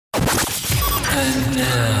And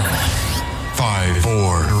now. 5,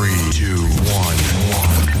 4, 3, 2,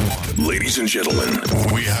 1. Ladies and gentlemen,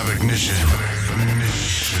 we have ignition.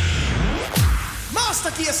 Master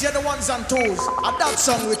Case, you're the ones on toes. A that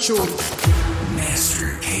song we choose.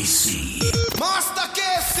 Master KC. Master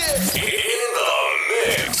Case in the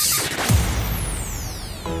mix.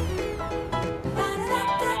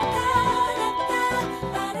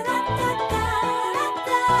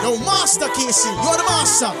 Yo, Master Casey, you're the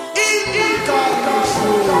master. In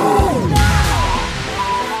control.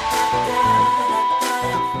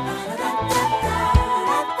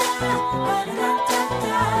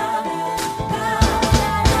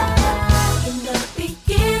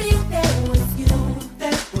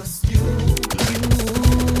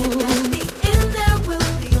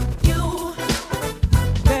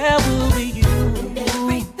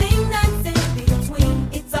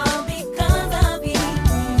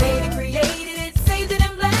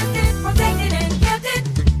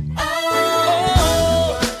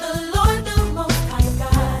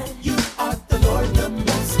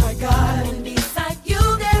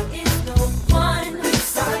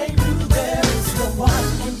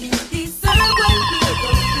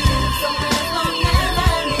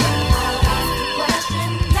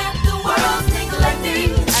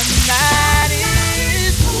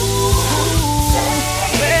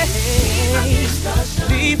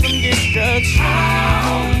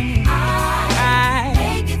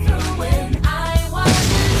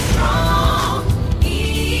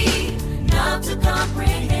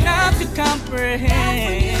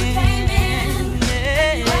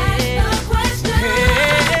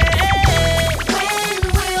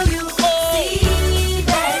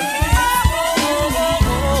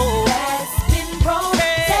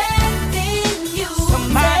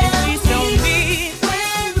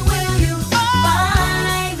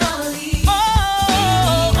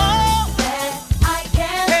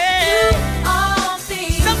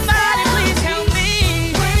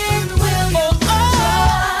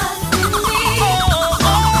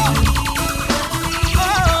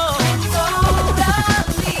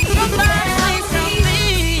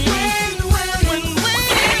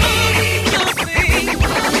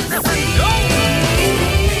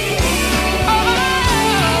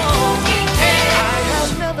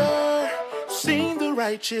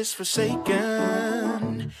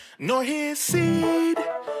 Forsaken, nor his seed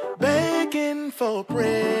begging for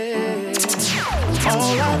bread.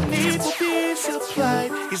 All I need will be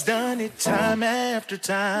supplied. He's done it time after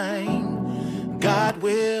time. God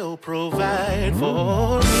will provide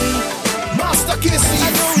for me. Master Casey,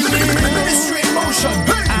 ministry in motion.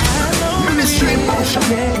 Hey. Ministry in motion.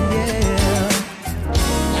 Yeah.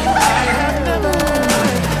 I have never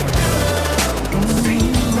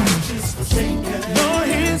seen the righteous forsaken, nor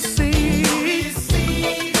his seed.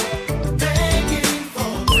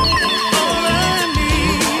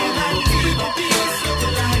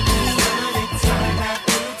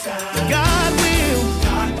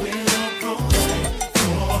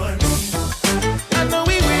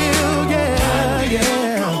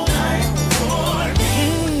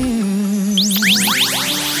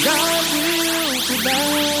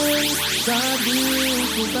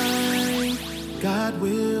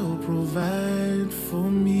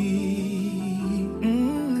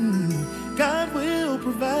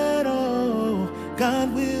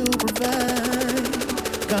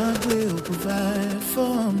 Provide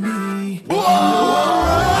for me.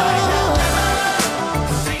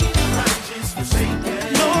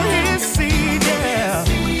 Nor his seed, yeah.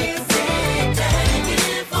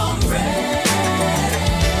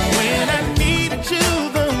 When I needed you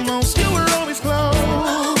the most, you were always close.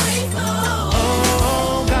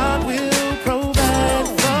 Oh, God will provide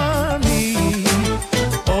for me.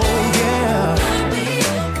 Oh, yeah.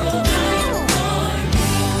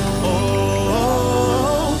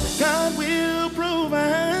 Oh, God will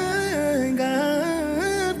provide. God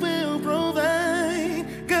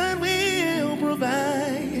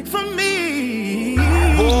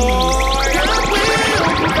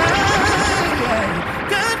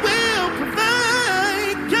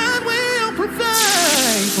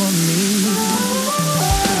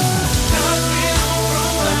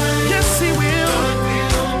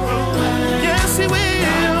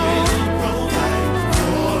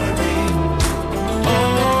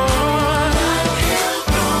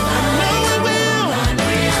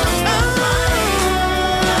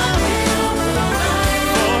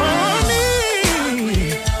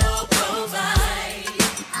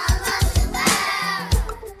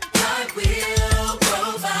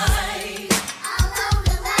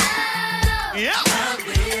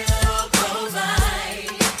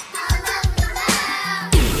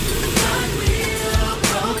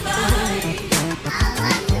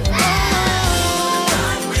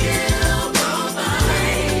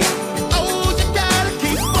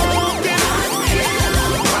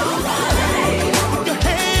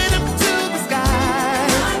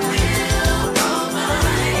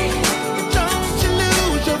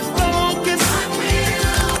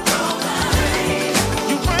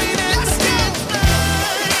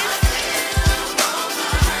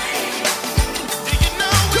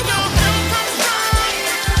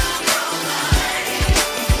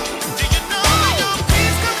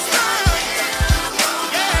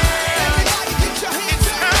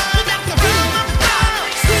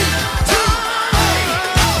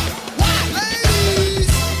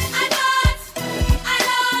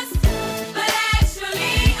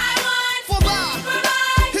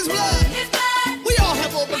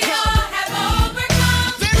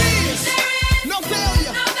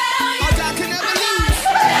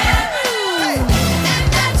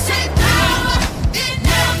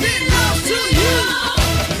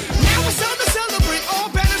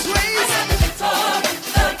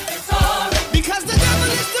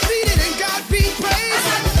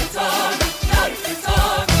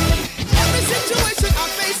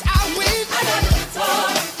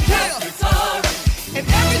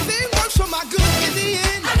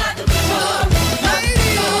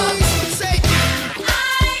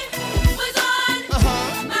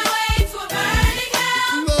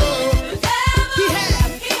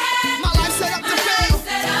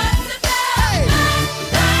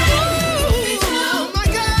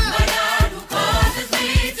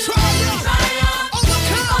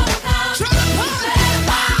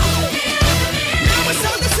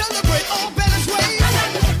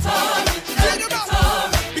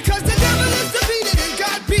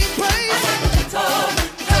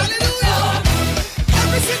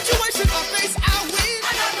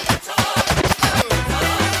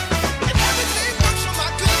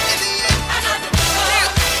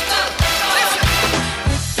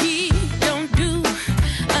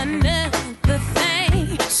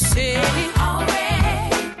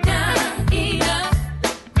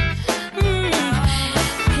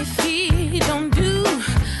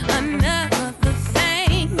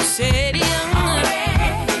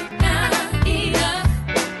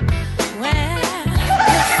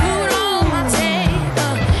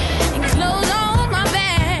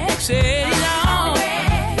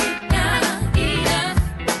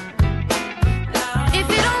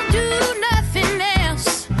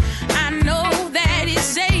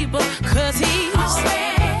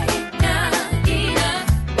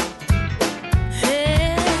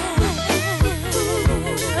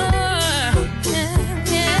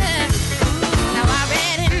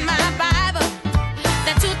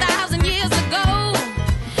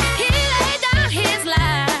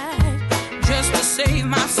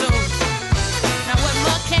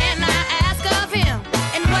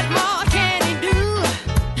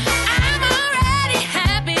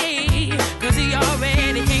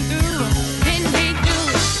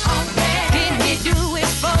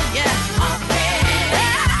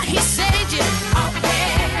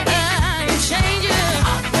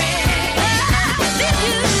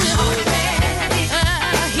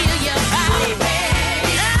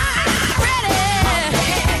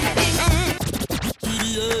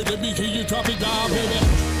Let me hear you drop it down, baby.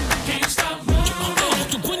 Can't stop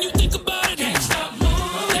moving. When you think about it, can't stop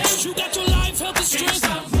moving. You got your life, health, and strength. Can't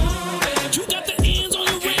stop moving. You got the ends on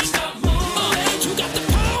your ring. Can't stop moving. You got the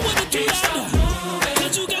power to do that.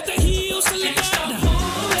 Cause you got the heels to live out.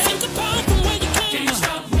 Take the power from where you came. Can't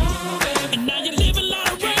stop moving. And now you're living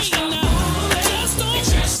like a rain.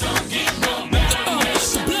 Just don't get no better.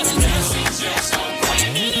 The blessings just don't quit.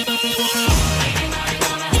 Anybody wanna?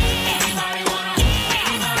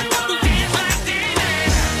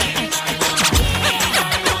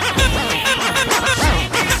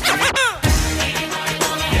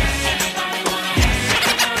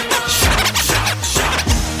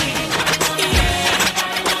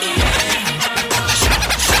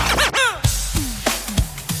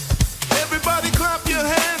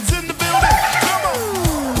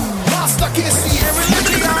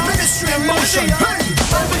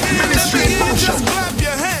 Just clap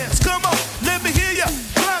your hands, come on, let me hear ya.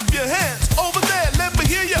 Clap your hands, over there, let me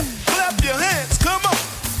hear ya. Clap your hands, come on,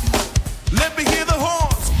 let me hear the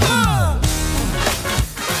horns.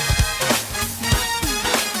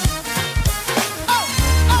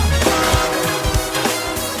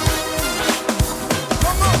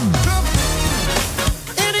 Come on, come on.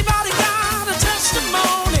 Anybody got a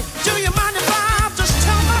testimony? Do you mind if I just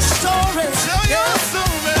tell my story? Tell your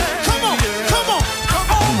story. Come on, come on. I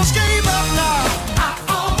almost gave up now. I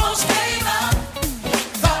almost gave up.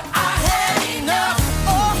 Thought I had enough.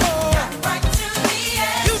 Oh, Right to the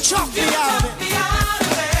end. you talked me out of it. Me out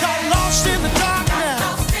of it. Got lost in the dark now.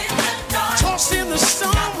 Lost in the dark. Tossed in the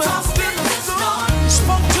storm. Tossed in the storm.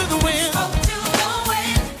 Spoke to the wind. Spoke to the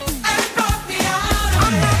wind and brought me out of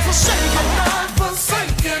I'm it. not forsaken. Not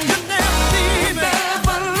forsaken. You never leave me.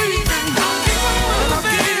 Never leaving. I'll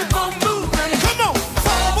keep on moving. Come on,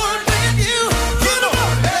 forward with you. Get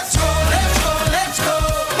on. Let's go, let's go, let's go.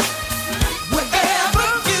 Wherever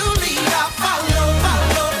you lead, I'll follow,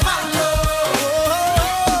 follow, follow.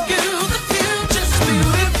 You, the future's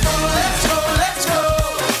beautiful. Let's go, let's go.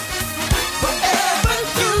 Wherever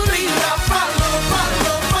you lead, I'll follow,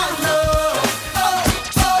 follow, follow.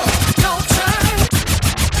 Oh, no turn.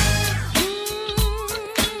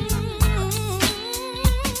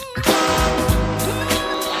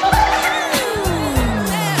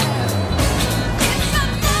 It's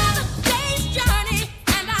another day's journey,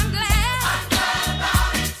 and I'm glad.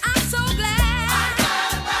 I'm so glad.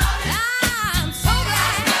 I'm so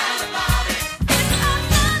glad. It's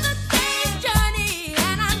another day's journey,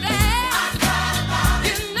 and I'm glad.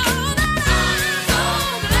 You know that I'm so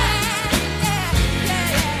glad.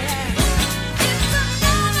 It's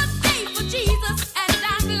another day for Jesus, and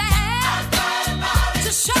I'm glad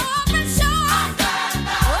to show up and show up.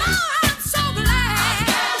 Oh, I'm so glad.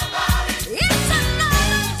 It's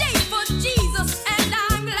another day for Jesus, and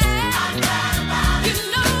I'm glad. You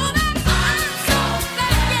know that I'm so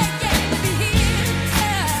glad, to be here.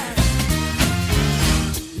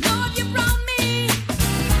 Lord, you brought me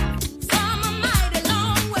from a mighty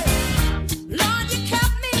long way. Lord, you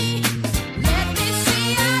kept me. Let me see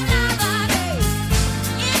another day.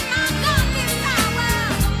 In my darkest hour,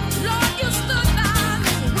 Lord, you stood by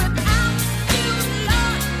me. Without you,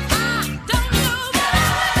 Lord, I don't know what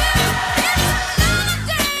I would do. It's another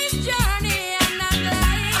day's journey, and I'm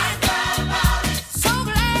glad. So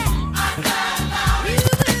glad. You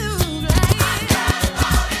glad.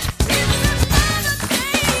 It's another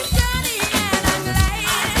day's journey, and I'm glad.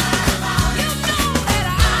 You know that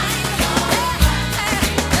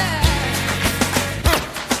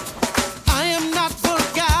I am not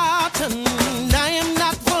forgotten. I am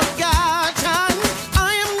not forgotten.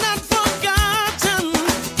 I am not forgotten.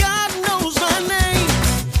 God knows my name.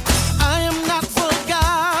 I am not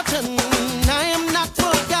forgotten. I am not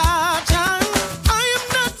forgotten. I am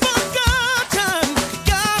not forgotten.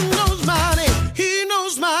 God knows my name. He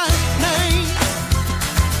knows my name.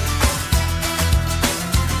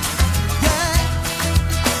 Yeah.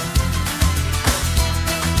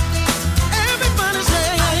 Everybody say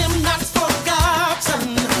I am not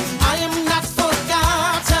forgotten. I am not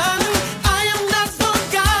forgotten. I am not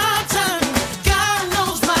forgotten. God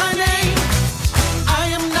knows my name. I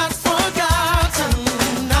am not forgotten.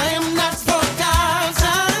 I am not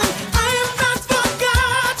forgotten. I am not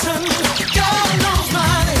forgotten. God knows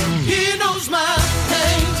my name. He knows my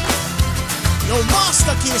name. Yo,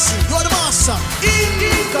 Master Casey, you're the master.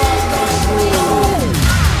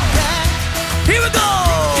 Here we go.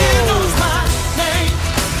 He knows my name.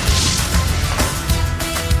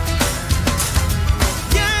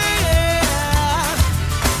 Yeah.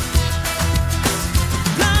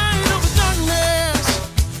 Light over darkness,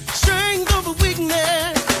 strength over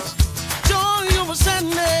weakness, joy over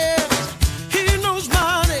sadness. He knows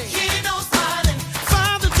my name.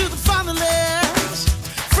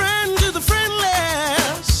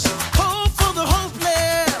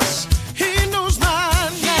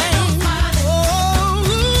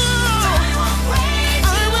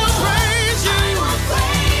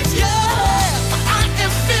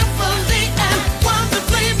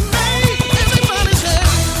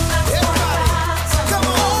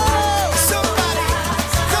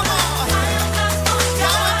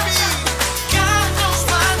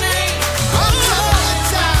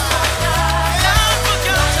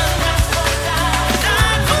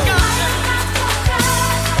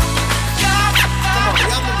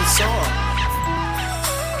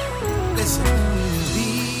 Listen.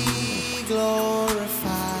 Be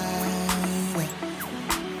glorified.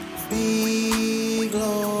 Be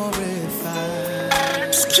glorified.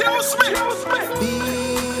 Excuse me. Be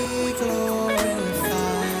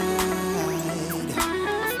glorified.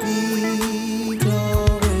 Be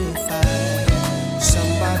glorified.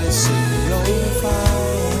 Somebody say glorified.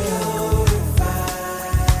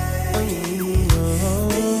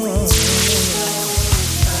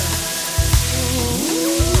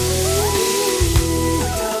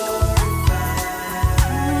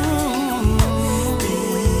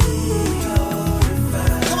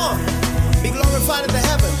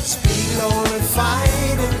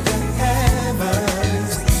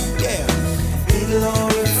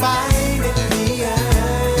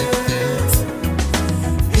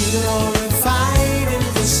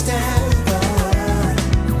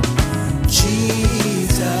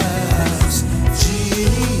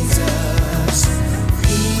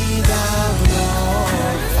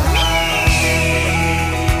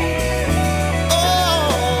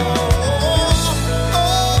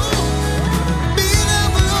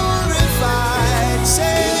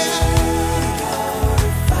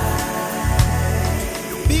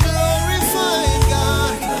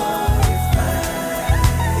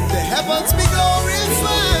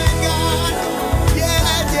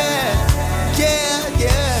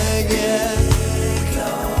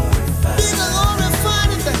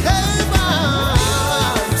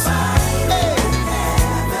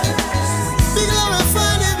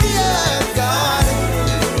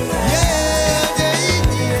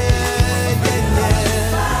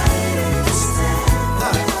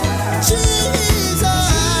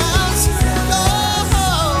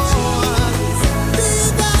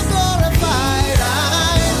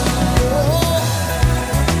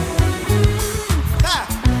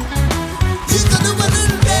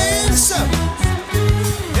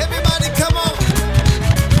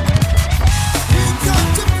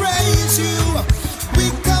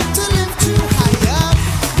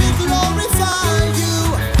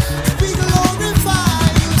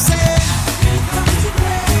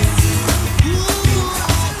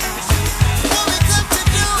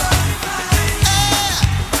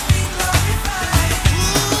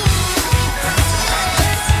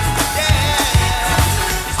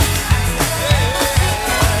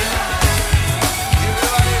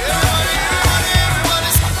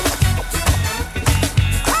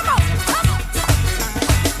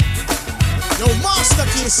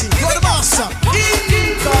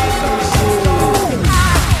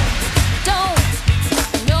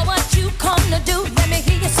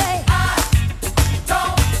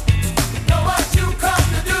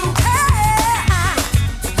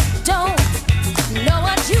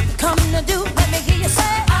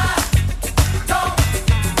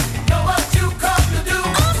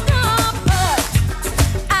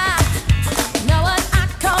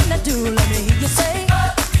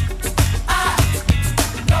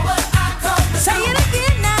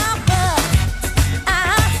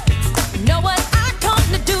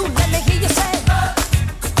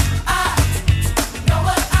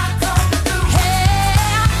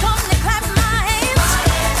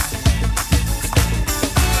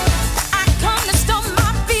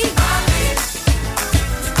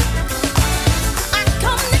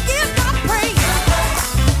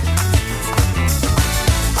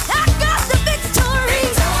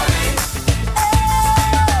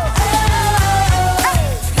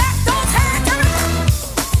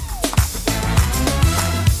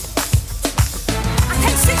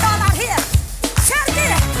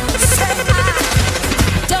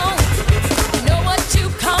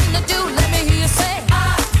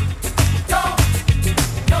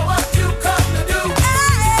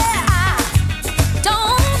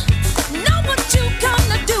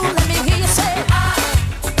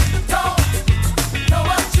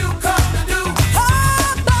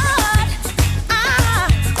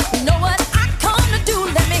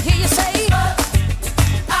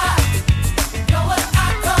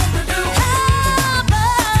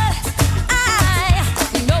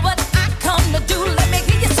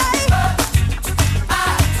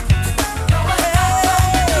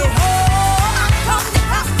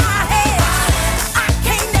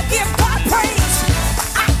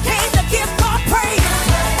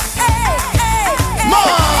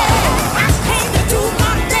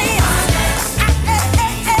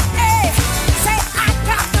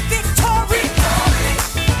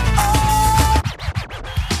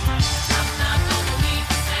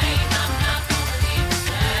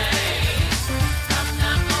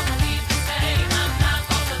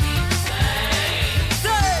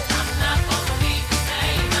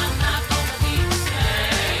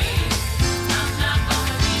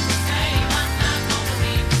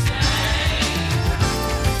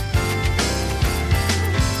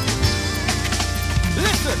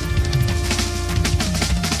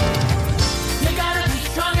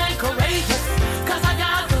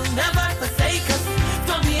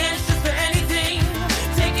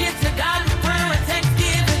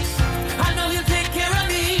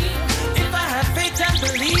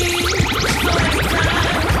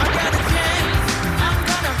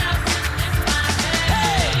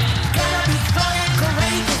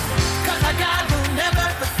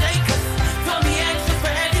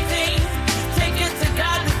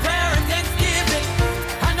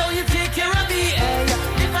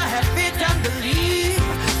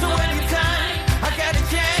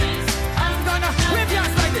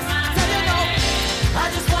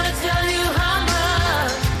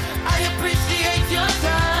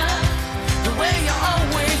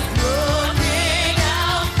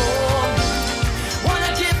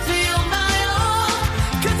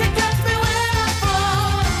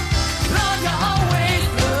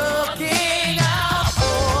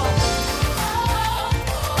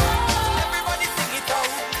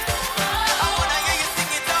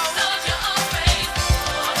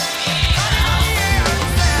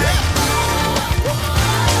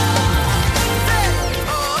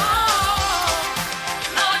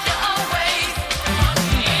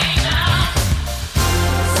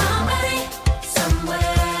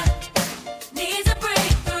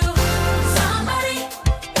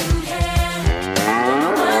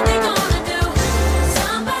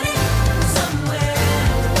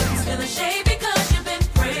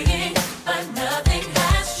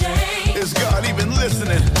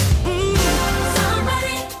 happening.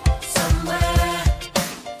 Somebody, somewhere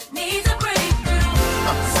needs a breakthrough.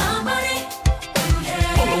 Somebody in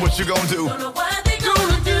here Hold on, what you gonna do? don't know what they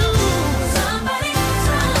gonna do. Somebody,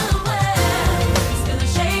 somewhere is feeling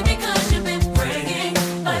shame because you've been praying,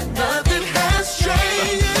 but nothing has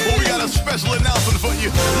changed. Well, we got a special announcement for you.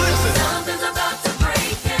 Listen. Something's about to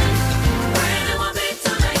break in. When it won't be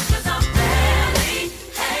too late 'cause I'm barely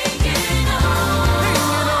hanging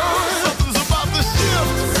on. Something's about to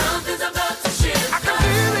shift. Something's about to shift. I can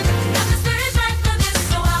feel it. Got the spirit right for this,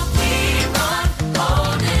 so I'll keep on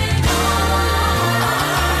holding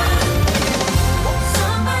on.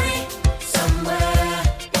 Somebody, somewhere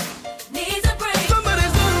needs a break. Somebody,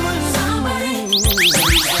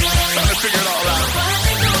 Trying to figure it all out. what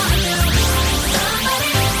they gonna do?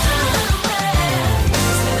 Somebody, somewhere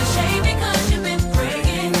is feeling shame because you've been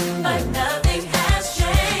praying, but nothing has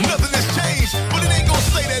changed. Nothing has changed, but it ain't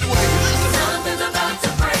gonna stay that way. Listen. Something's about to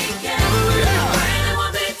break in. When it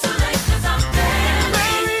won't be too late 'cause I'm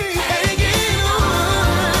barely hanging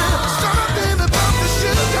on. Something about to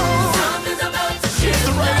shift on. Something's about to shift.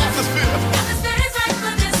 The right atmosphere. Got the spirit's right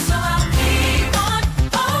for this, so I'll keep on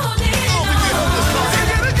holding Oh, we get on this on. song. Sing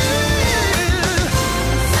it again.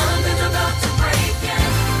 Something's about to break in.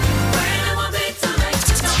 When it won't be too late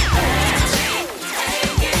 'cause I'm barely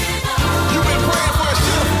hanging on. You've been praying for a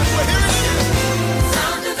shift, but here it is.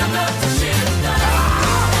 Something's about to shift. Got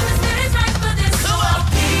the spirit's right for this, so I'll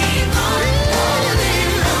keep on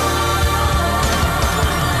holding on.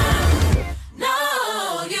 No,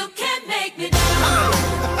 you can't make me down.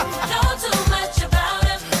 Know too much about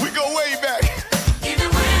him. We go way back. Even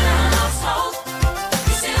when I lost hope,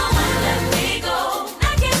 you still won't let me go.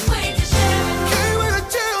 I can't wait to share it. Can't wait to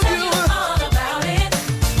tell Tell you all about it.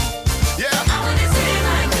 Yeah. I wanna see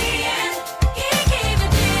like the end. He gave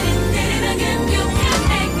it, did it again. You can't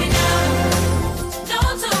make me down. Know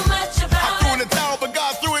too much I about threw it. in the towel, but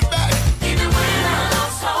God threw it back. Even when I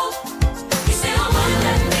lost hope, you still won't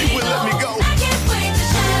let me He wouldn't let me go. I can't wait to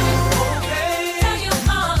share it. Tell you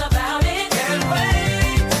all about it. Can't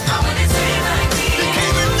wait. I wanna see like the He end.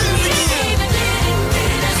 came and did it He again. gave it,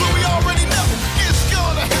 did it So again. we already know it's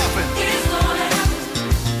gonna happen. It's gonna happen.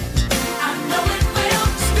 I know it will.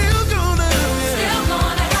 Still gonna happen. Still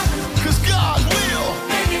gonna happen. 'Cause God will.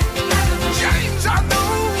 Make it happen. James, I know.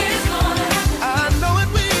 It's gonna happen. I know it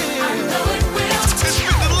will. I know it will. It's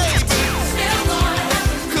been delayed. Still gonna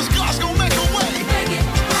happen. 'Cause God's gonna make a way. Make it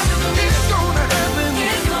happen. It's gonna happen.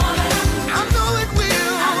 It's gonna happen. I know it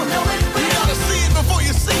will. I know it You will. gotta see it before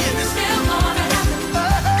you see it. Still gonna happen.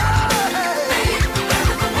 Hey, Make it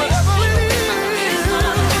happen for me. whatever it It's is,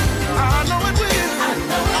 gonna happen. I know it will. I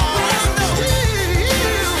know it will. I know it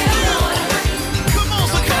will. Come on,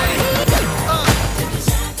 Zakai.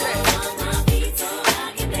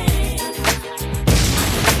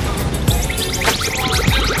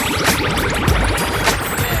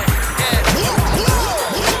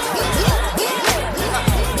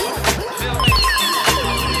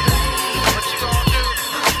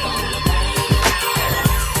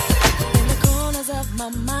 In the corners of my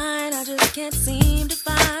mind, I just can't seem to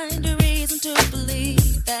find a reason to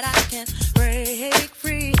believe that I can break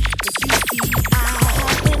free. 'Cause you see, I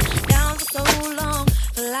have been down for so long,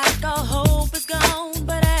 feel like all hope is gone.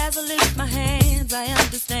 But as I lift my hands, I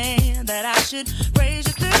understand that I should praise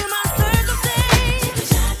you through my circumstance.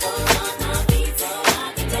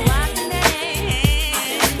 So I can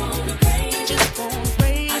dance. Just wanna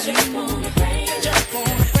praise you. Just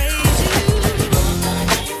wanna praise you.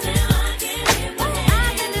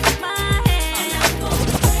 I can lift my hands.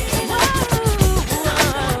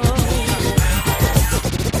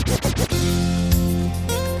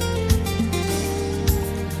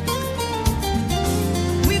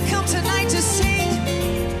 We've come tonight to sing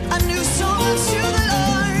a new song to the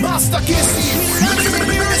Lord. Master Casey,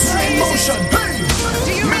 ministry in motion. Hey,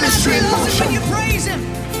 Do you realize ministry he in loves it when motion. you praise him?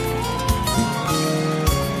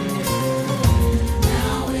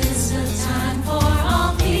 Now is the time for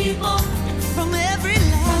all people From every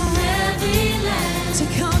from land every land to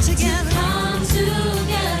come together. come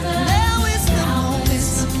together. Now is the Now moment. is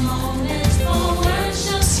the moment for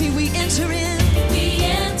worship. See, we enter in We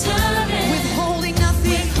enter in withholding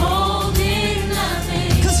nothing. withholding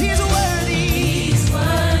nothing. 'Cause he's worthy. He's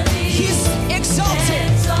worthy. He's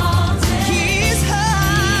exalted. Exalted. He's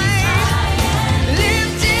high. High and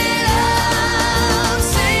Lifted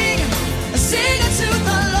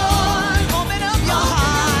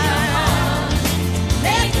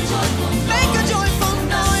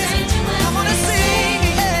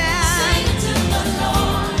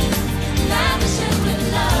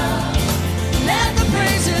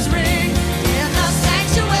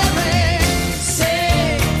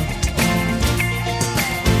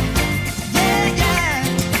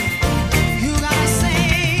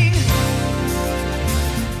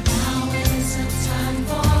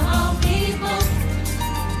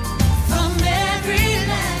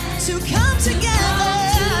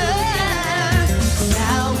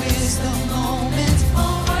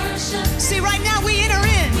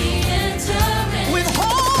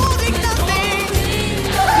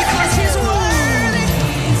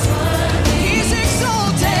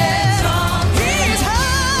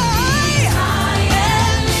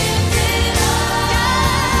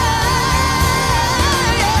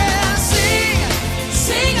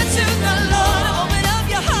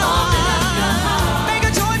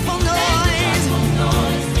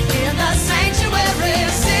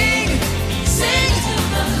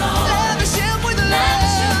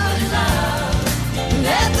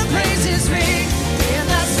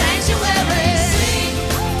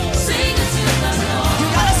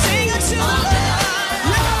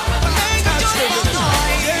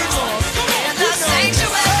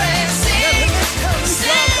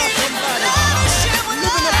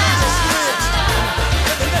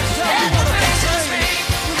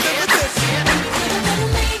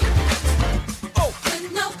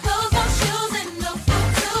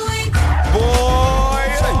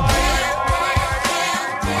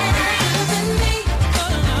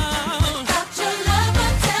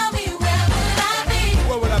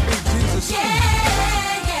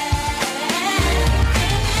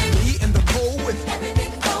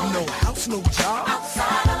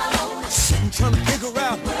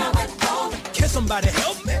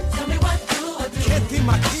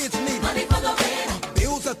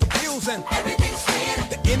reason.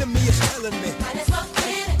 The enemy is telling me.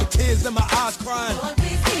 The tears in my eyes crying.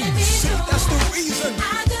 Shit, that's the reason.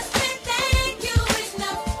 I just can't thank you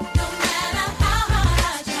enough, no matter how hard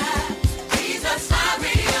I try. Jesus, I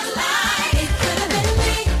realize it could have been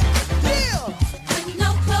me. With no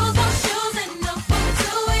clothes, no shoes, and no food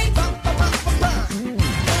to eat.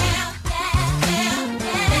 Yeah.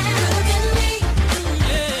 It could have been me.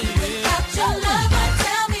 Without your love,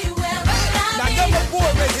 tell me where would I be? Now, you're my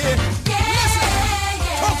boy right here. Listen,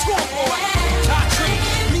 talk to him, boy.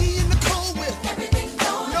 Me in the cold with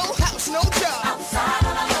no house, no job.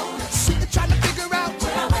 Sitting trying to figure out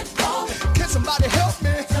can somebody help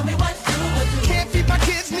me? Tell me what you would do. Can't feed my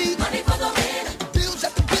kids, need Money for the rent, bills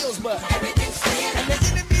after bills, but everything's clear. and the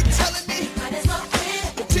enemy telling me Might as well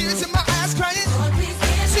quit. the tears in my eyes crying. Lord, please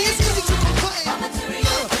give See, it's easy to complain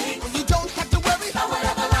material when you don't have to worry about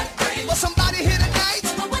whatever life brings. about somebody here tonight.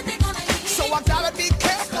 But what they gonna eat? So I gotta be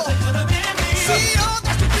careful. Could have been me. See, oh,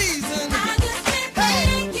 that's the reason. I just can't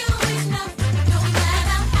thank you enough, no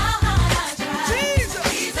matter how hard I try. Jesus,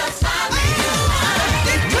 Jesus, I realize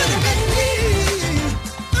it could have been me.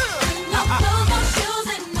 no clothes, no shoes,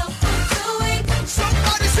 and no food to eat.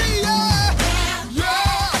 Somebody say yeah,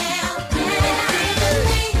 yeah.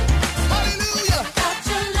 Hallelujah. Without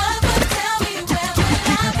your love, tell me where would I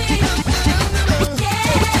be?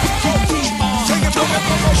 Take it from the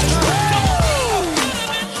promotion.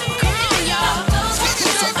 Come on, y'all.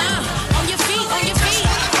 On your feet, on your feet.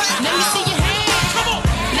 Let me see your hands.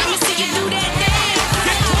 Let me see you do that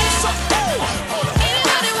dance.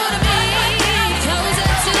 Anybody wanna be closer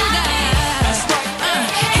to God?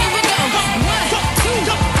 Here we go. 1,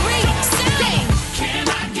 2, 3, sing. Can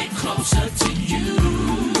I get closer to you?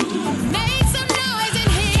 Make some noise in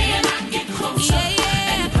here. Can I get closer?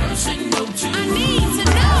 Yeah. Person know to I need to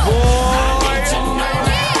know. to know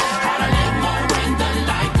how to live more in the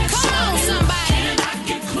likeness Come on, somebody.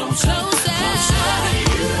 get closer. Closer.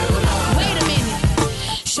 Wait a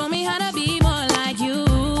minute. Show me how to be more like you.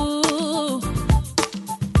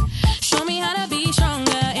 Show me how to be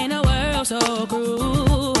stronger in a world so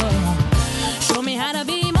cruel. Show me how to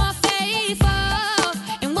be more faithful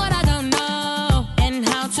in what I don't know, and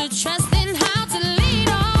how to trust and how to lean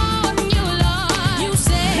on you, Lord. You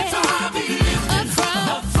said up from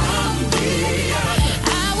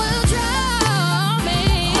I will draw me.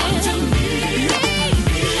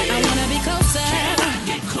 I wanna be closer.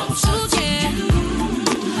 Ooh,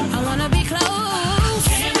 yeah. I wanna be close.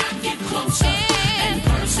 Can I get closer? Yeah.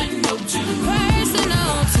 Personal too.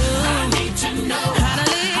 Personal too. I need to know How to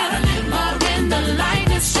live more in the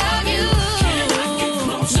lightness of you.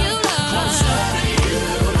 You, Lord.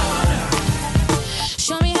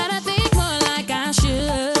 Show me how to think more like I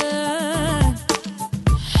should.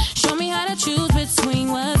 Show me how to choose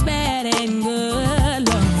between what's bad and good,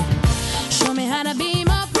 Lord. Show me how to be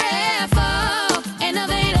more prayerful and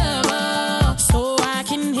available, so I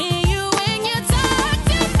can hear you when you talk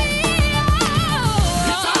to me. Oh,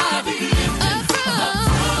 up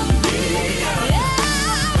from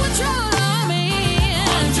yeah, control on me.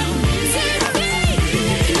 Take me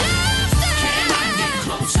closer.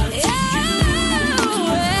 closer to you.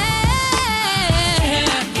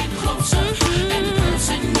 Closer and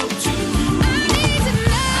personal too. I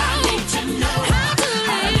need to know how to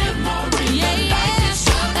live more in the lightness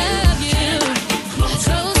of you.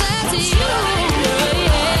 Closer to you.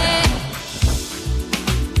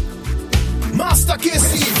 Master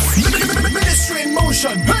KC, ministry in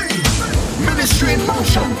motion. Hey, ministry in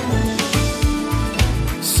motion.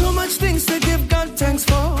 So much things to give God thanks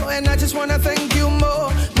for, and I just wanna thank you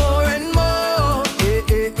more and more,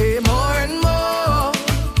 more and more.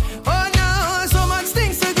 Oh no, so much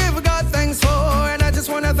things to give God thanks for, and I just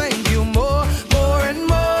wanna thank you more and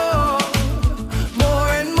more,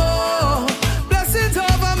 and more. Blessings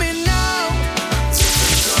over me now.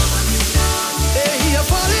 Hey, you're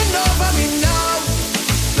falling over me now.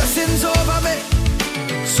 Blessings over me.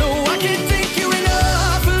 So I can't thank you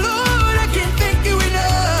enough, Lord. I can't thank you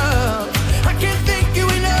enough. I can't thank you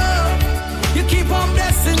enough. You keep on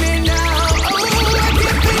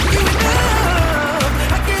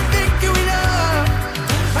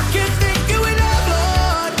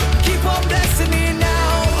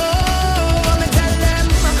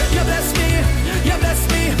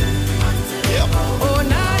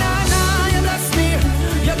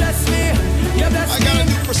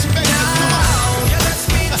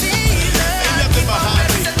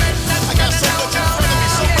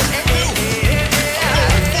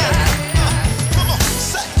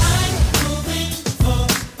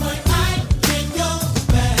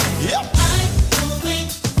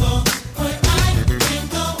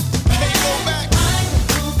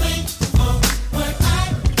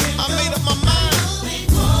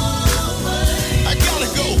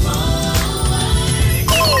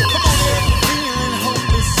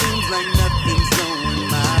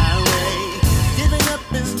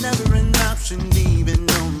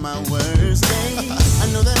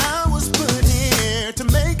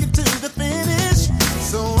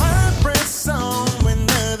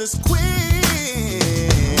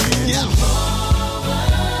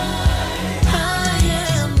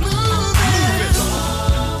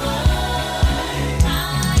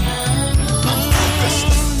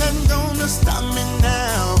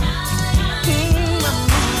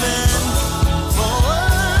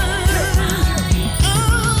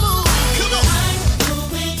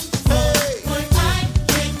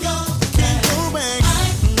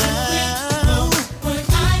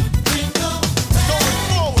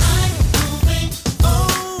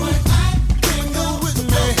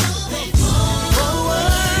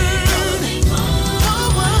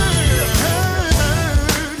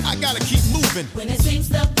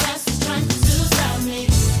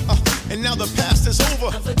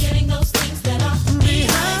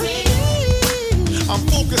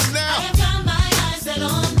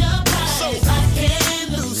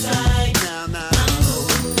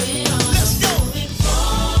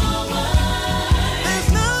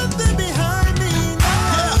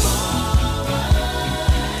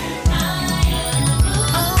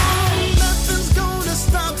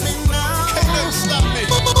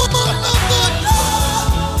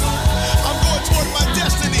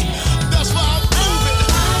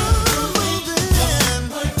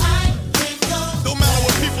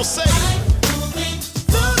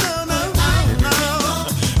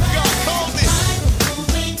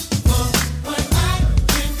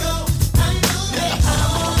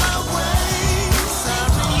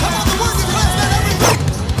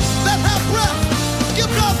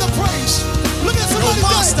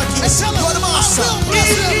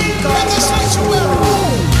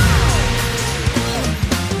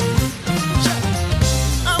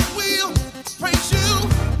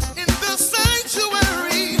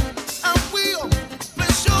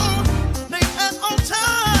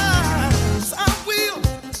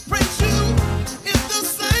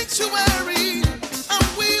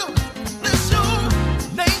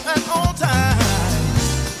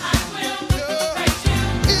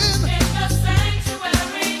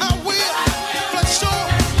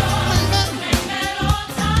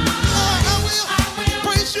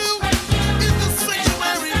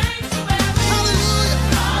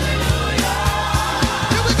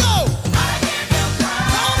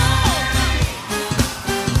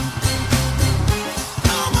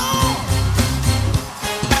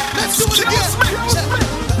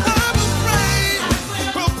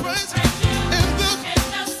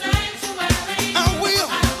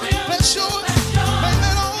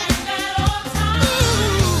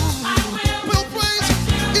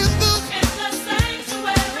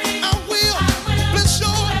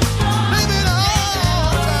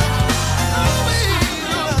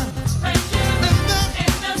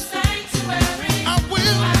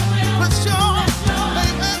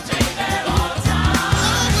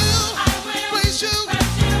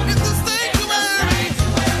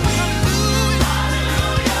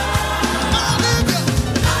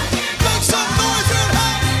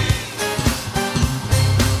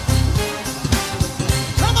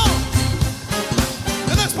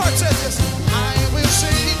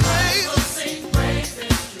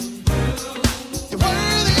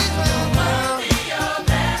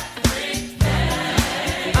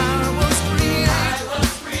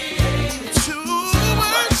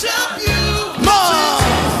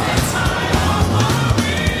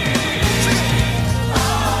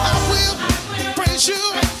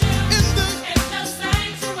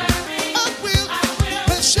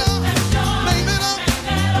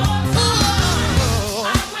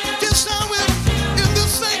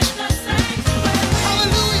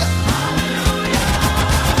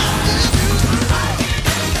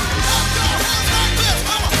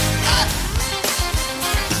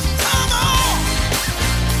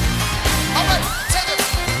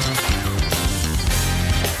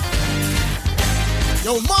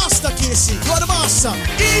Yo, Master Casey, you are the master.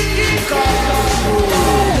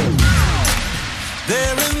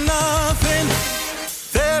 There is nothing,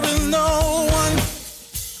 there is no one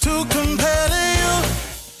to compare to you.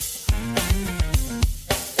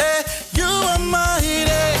 You are mighty,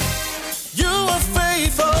 you are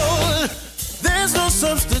faithful, there's no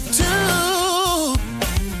substitute.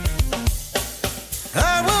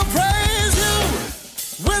 I will praise you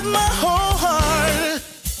with my whole heart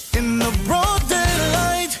in the broad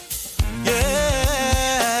daylight.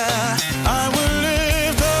 Yeah, I will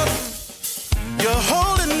lift up your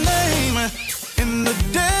holy name in the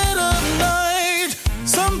dead of night.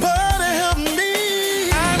 Somebody help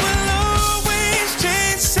me. I will always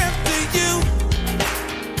chase after you.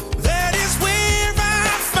 That is where I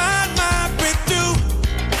find my breakthrough.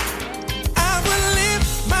 I will lift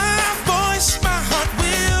my voice, my heart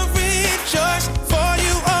will rejoice for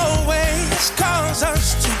you always. Cause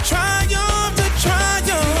us to triumph, to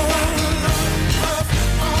triumph.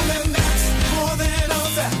 All and that's more than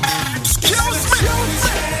all that. Excuse me.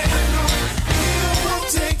 We won't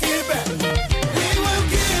take it back. We will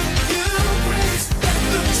give you praise at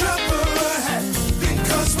the drop of a hat.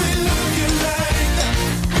 Because we love you like that.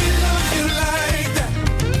 We love you like that.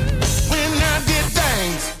 When I did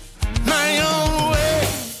things my own way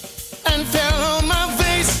and fell on my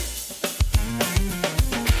face,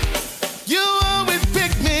 you always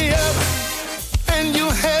picked me up and you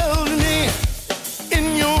held me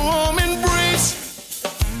in your warm embrace.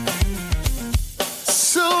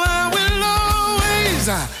 So I will always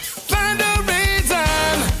find a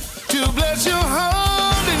reason to bless your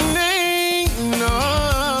holy name,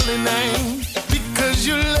 holy name. Because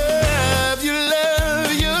your love, your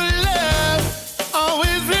love, your love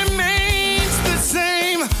always remains the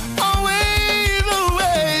same. Always,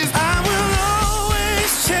 always. I will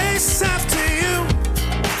always chase after you.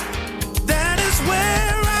 That is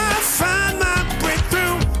where I find my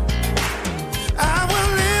breakthrough. I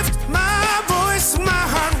will lift my voice, my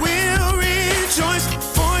heart will rejoice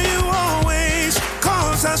for you always.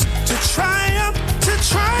 Cause us to triumph, to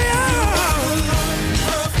triumph.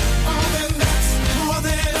 All and that's more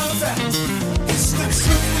than all that. It's the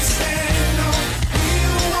truth we stand on. We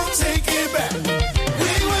won't take it back.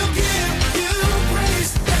 We will give you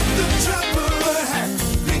praise at the drop of a hat.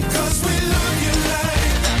 Because we love you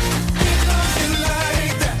like that. We love you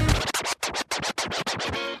like that.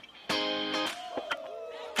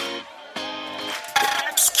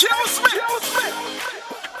 Excuse me.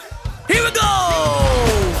 Here we go.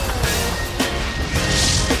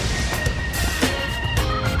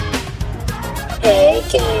 Hey,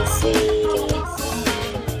 Casey.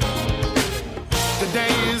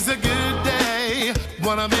 Today is a good day.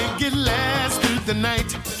 Wanna make it last through the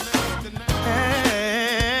night. Hey,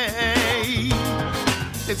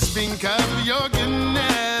 it's because of your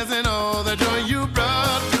goodness and all the joy you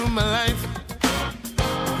brought to my life.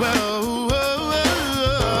 Whoa, whoa, whoa.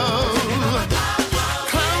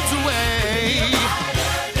 Clouds away,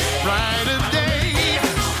 brighter day.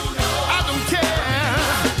 I don't care.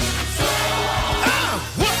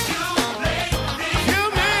 What? You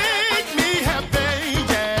make me happy,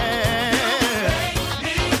 yeah.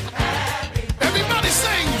 Everybody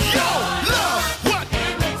sing, yo, love, what?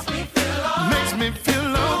 Makes me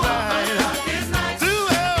feel alright. Through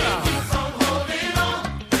hell.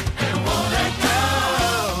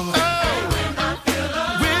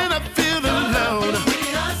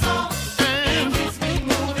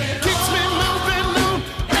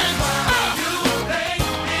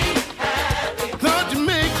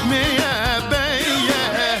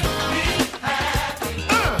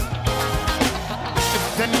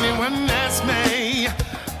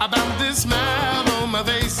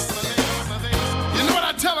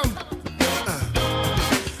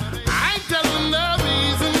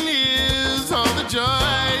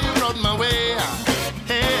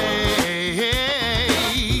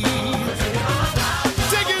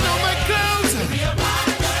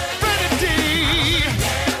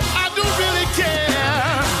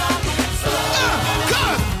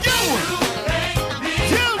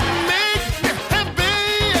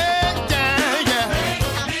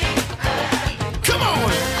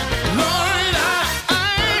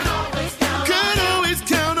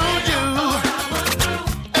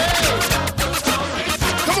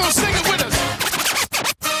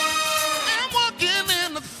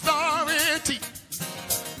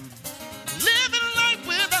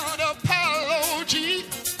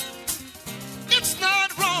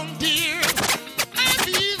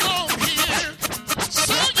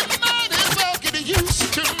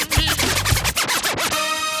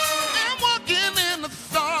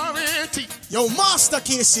 Yo, Master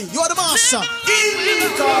Casey, you're the master.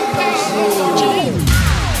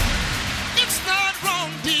 It's not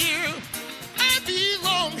wrong, dear. I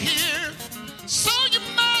belong here. So you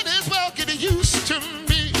might as well get used to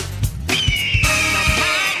me. Now,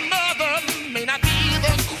 my mother may not be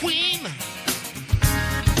the queen,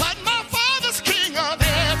 but my father's king of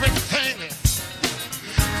everything.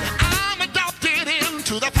 I'm adopted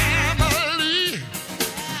into the family.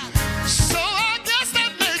 So I guess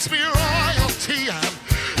that makes me royalty.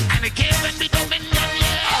 And it giving me dominion,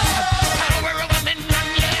 yeah. Power of dominion,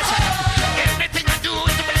 yes. Everything I do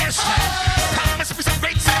is blessed. Promise me some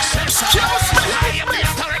great success. I am the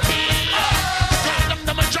authority. God, I'm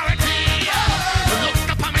the majority. Look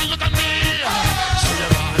upon me, look at me. So you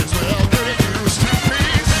might as well get used to me.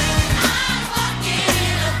 I'm walking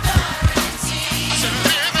in authority. So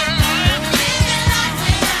live a life without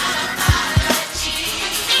apology.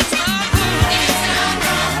 It's not wrong. It's not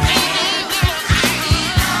wrong.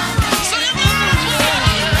 So you might as well.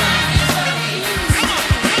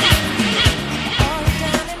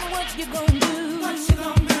 What you gonna do? What you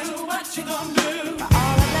gonna do? What you gonna do? For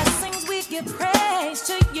all the blessings we give praise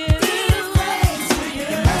to you. Your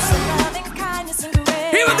mercy, love, and kindness and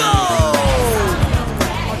grace. Here we go.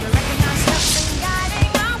 For directing our steps and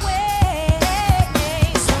guiding our way.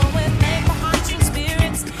 So with thankful hearts and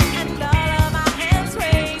spirits and all of our hands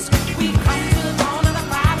raised, we come to the throne of the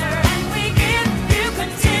Father and we give you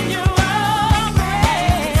continual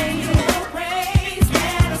praise.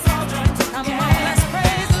 Let us all join together. Come on, let's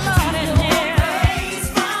praise the Lord in here.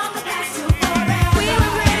 We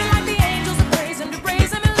were created like the angels to praise Him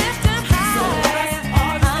and lift Him high.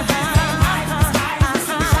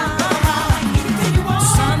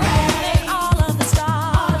 Sun, moon, all of the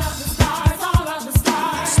stars,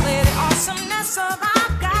 display the awesomeness of our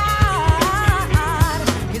God.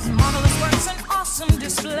 His marvelous works and awesome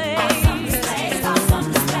display. His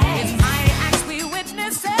mighty acts we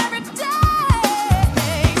witness every day.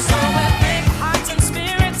 So with thankful hearts and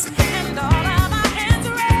spirits and all of our hands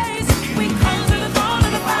raised, we come to the throne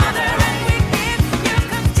of the Father and we give you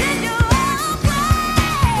continual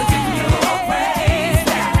praise.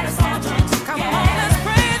 Let us all join together. Come on, let's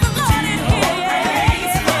praise the Lord in here.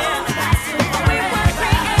 We were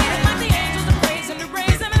created by the angels to praise Him, to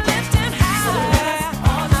raise Him and lift Him high.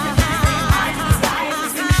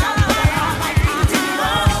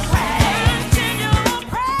 Continual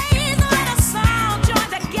praise, let us all join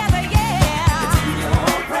together, yeah.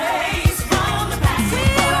 Continual praise from the past. We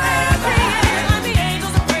were created by the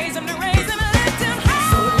angels to praise Him, to raise Him and lift Him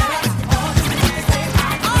high. So let us all join together.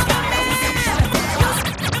 All the men,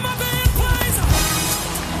 in my band plays.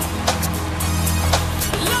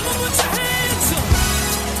 Love 'em with your hands up.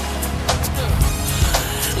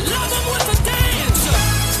 Love 'em with the dance.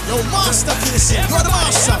 Yo, Master Casey, you're the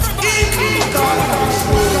master.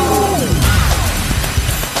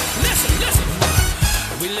 Listen, listen.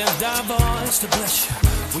 We lift our voice to bless you.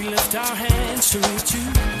 We lift our hands to reach you.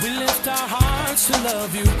 We lift our hearts to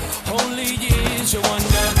love you. Holy is your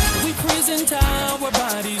wonder. We present our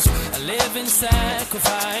bodies, a living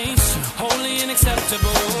sacrifice, holy and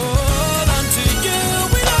acceptable unto you.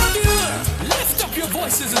 We love you. Lift up your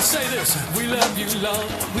voices and say this. We love you, Lord.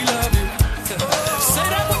 We love you. Say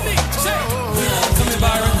that with me. Say it. Come here,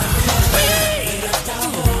 Byron.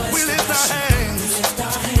 We lift our hands.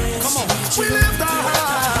 Come on. We lift our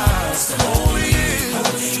hearts. Holy is.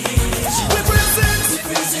 We present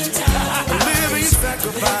a living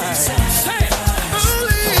sacrifice. Say it.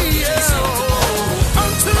 Holy is.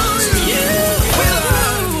 Unto you. We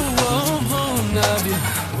love you. Love you.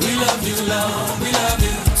 We love you, Lord. We love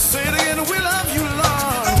you. Say it again. We love you,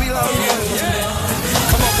 Lord. We love you.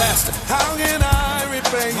 Come on, Pastor. How can I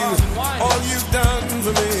repay you all you've done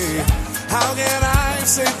for me? How can I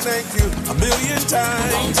say thank you a million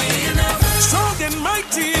times? Strong and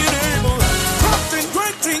mighty and able, prompt and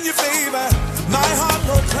great in your favor. My heart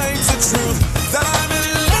proclaims the truth that I'm in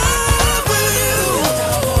love with you.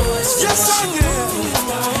 Yes, I am.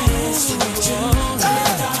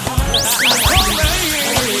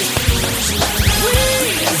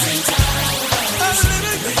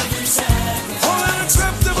 Holy and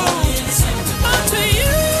acceptable Unto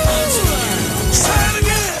you. Say it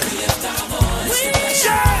again.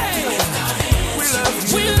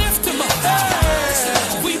 We lift him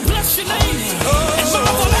up. We bless your name. And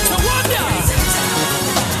marvel at your wonder.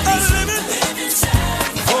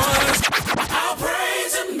 I'll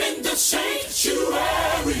praise Him in the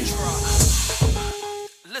sanctuary.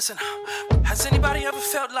 Listen, has anybody ever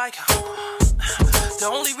felt like the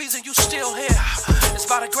only reason you still here is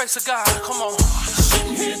by the grace of God? Come on.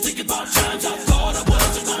 sitting here thinking about times I thought I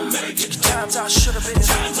wasn't gonna make it. Times I should have been.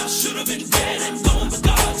 Times I should have been dead and gone, but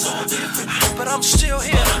God's all different. But I'm still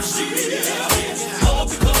here. All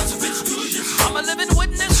because of His goodness. I'm a living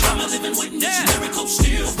witness. Miracles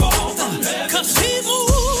still fall from heaven. 'Cause He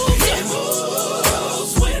moves. He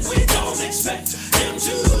moves when we don't expect Him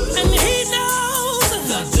to. And He knows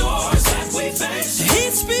the doors that we face.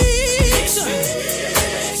 He speaks.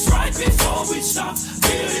 Right before we stop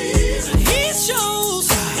believing. He shows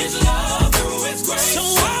His love through His grace. So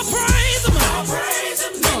I'll praise Him. I'll praise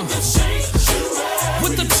Him with the saints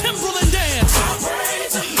with the timbrel and dance. I'll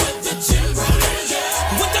praise Him with the timbrel and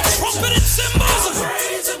dance. With the trumpet and cymbals. I'll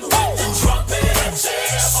praise Him with the trumpet and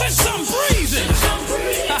cymbals. Since I'm breathing,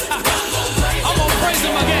 I'm gonna praise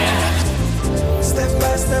Him again. Step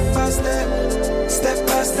by step by step, step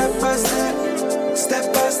by step by step, step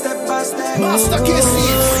by step by step. Master KC,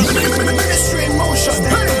 ministry in motion.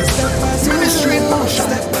 Ministry in motion.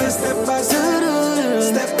 Step by step by step,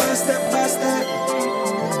 step by step by step.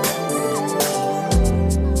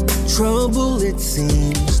 Trouble, it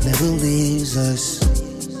seems, never leaves us.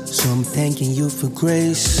 So I'm thanking You for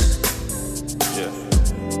grace.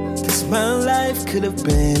 Cause my life could have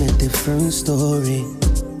been a different story,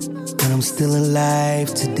 but I'm still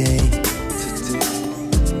alive today.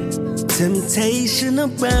 Temptation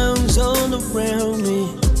abounds all around me,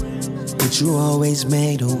 but You always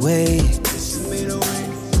made a way.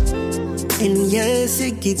 And yes,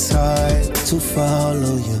 it gets hard to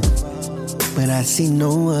follow You, but I see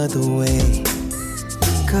no other way.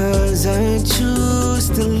 'Cause I choose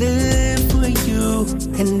to live for You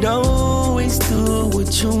and always do what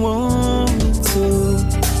You want me to.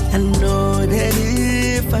 I know that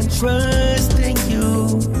if I trust in You,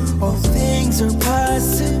 all things are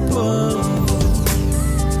possible.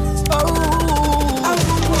 Oh, I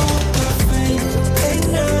will walk by faith and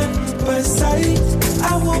not by sight.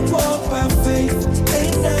 I will walk by faith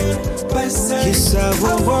and not by sight. Yes, I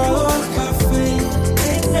will walk by faith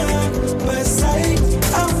and not by sight.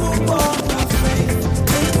 I will walk by faith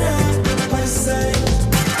and not by sight.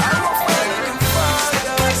 I will follow You,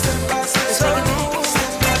 Father, step by step. Step by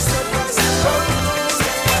step by step.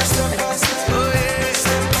 Step by step. Oh yeah.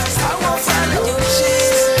 I will follow You,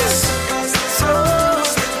 Jesus.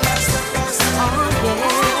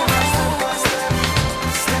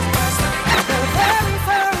 The very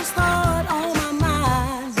first thought on my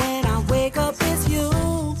mind when I wake up is You.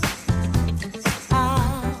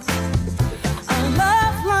 A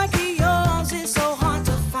love like Yours is so hard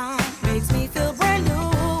to find, makes me feel brand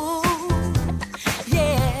new.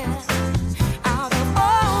 Yeah, out of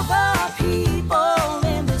all the people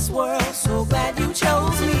in this world, so glad You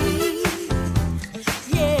chose me.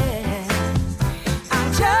 Yeah, I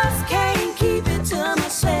just can't keep it to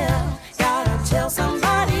myself, gotta tell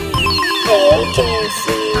somebody.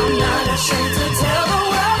 I'm not ashamed to tell the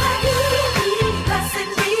world that You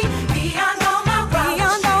blessed me beyond all my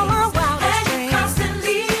wildest dreams. And You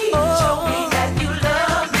constantly show me that You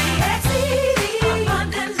love me exceedingly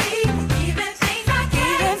abundantly, even things I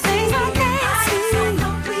can't see. I am so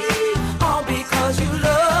complete, all because You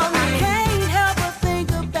love me. I can't help but think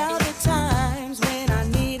about the times when I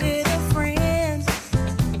needed a friend.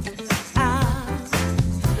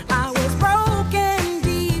 I was broken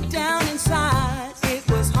deep down inside. It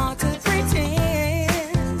was hard to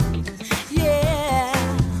pretend. Yeah,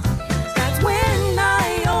 that's when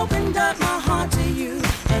I opened up my heart to You,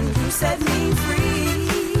 and You set me free.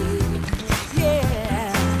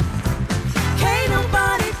 Yeah, can't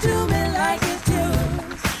nobody do me like You do.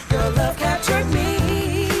 Your love captured me.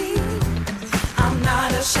 I'm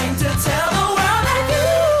not ashamed to tell the world that You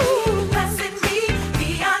blessed me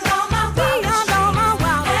beyond all my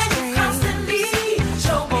wildest dreams. And You constantly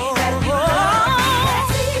show me that You love me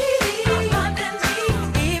exceedingly abundantly,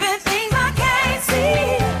 even things I can't see.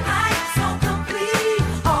 I am so complete,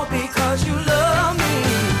 all because You love me.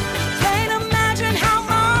 Can't imagine how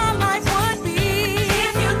my life would be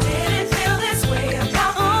if You didn't feel this way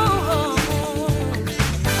about me.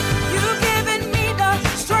 You've given me the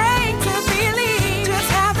strength to believe, just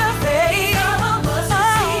have the faith. All of us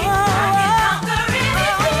see I can conquer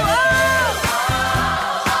anything.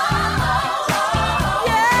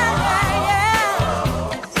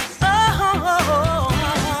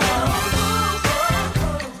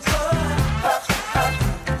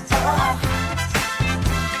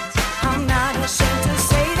 I'm not ashamed to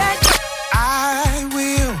say that. I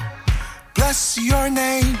will bless Your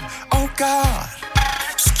name, oh God.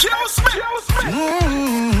 Excuse me.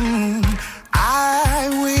 I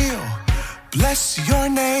will bless Your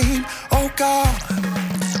name, oh God.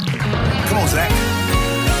 Come on, Zach.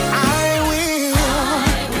 I will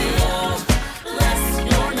bless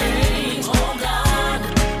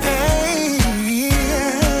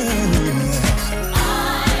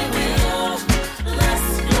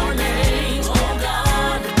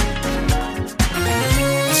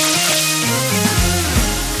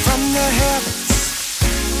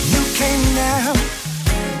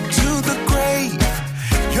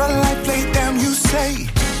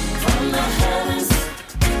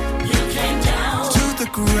to the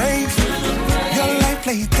grave. Your life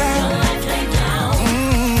laid down.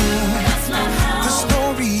 The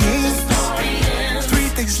story ends. 3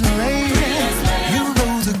 days later, you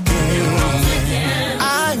rose again.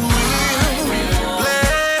 I will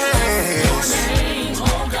bless.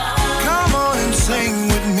 Come on and sing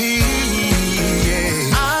with me.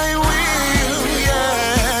 I will,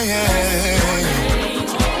 yeah.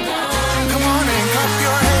 Come on and clap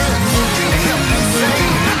your hands and help me sing.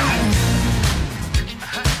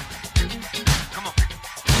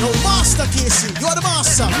 Yo, Master Casey, you're the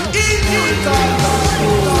master.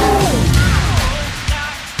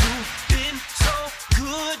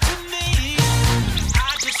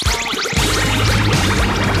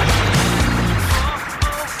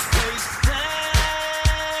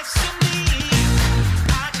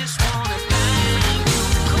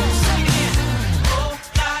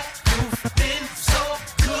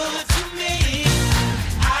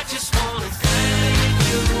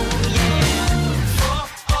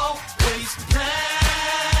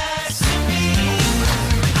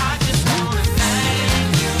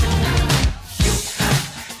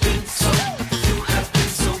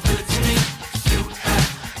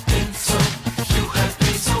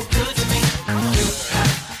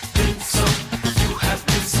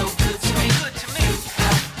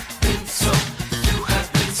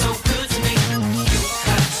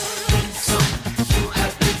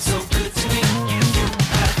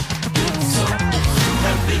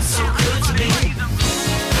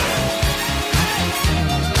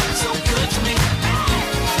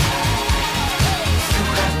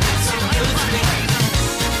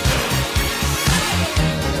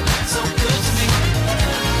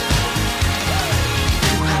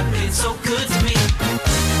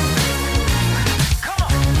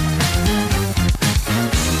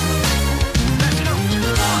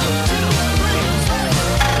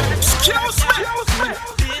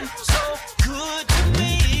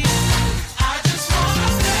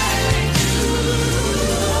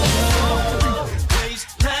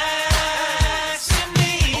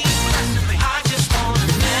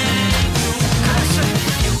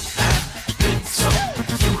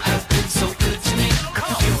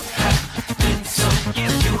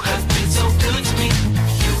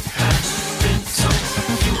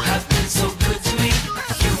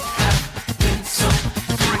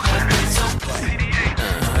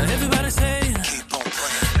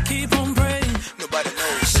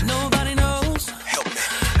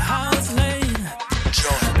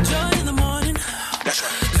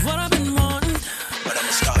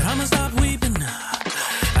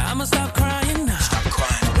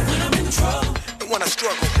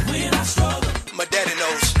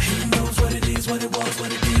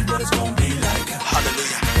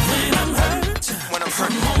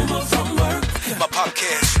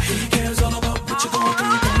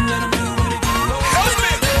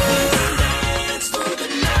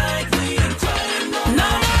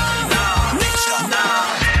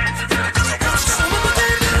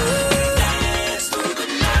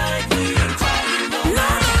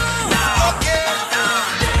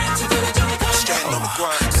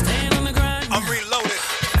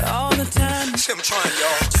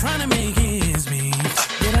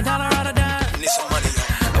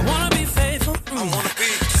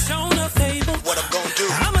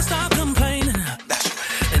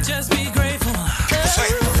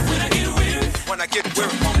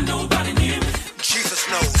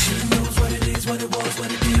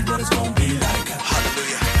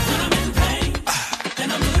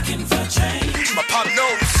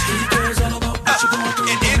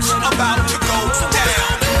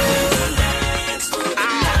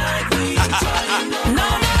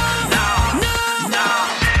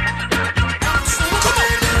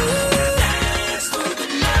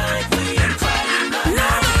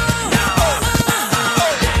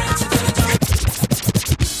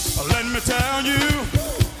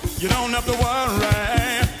 You don't have to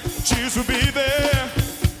worry, Jesus will be there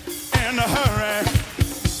in a hurry.